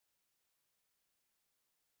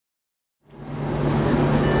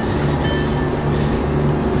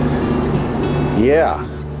yeah,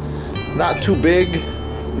 not too big,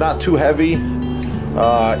 not too heavy,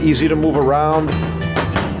 easy to move around,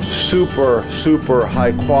 super, super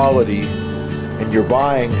high quality, and you're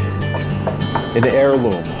buying an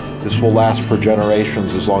heirloom. This will last for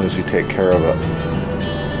generations as long as you take care of it.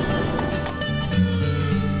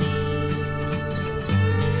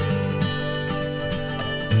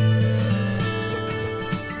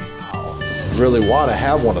 Really want to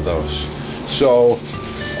have one of those. So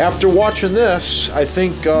after watching this, I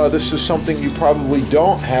think this is something you probably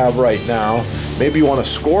don't have right now. Maybe you want to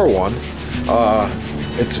score one.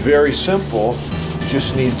 It's very simple. You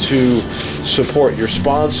just need to support your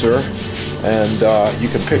sponsor, and you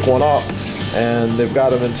can pick one up, and they've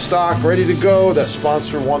got them in stock ready to go. That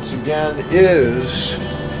sponsor once again is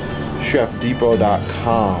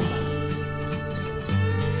chefdepot.com.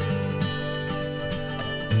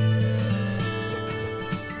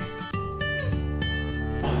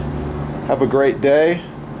 Have a great day.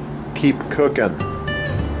 Keep cooking.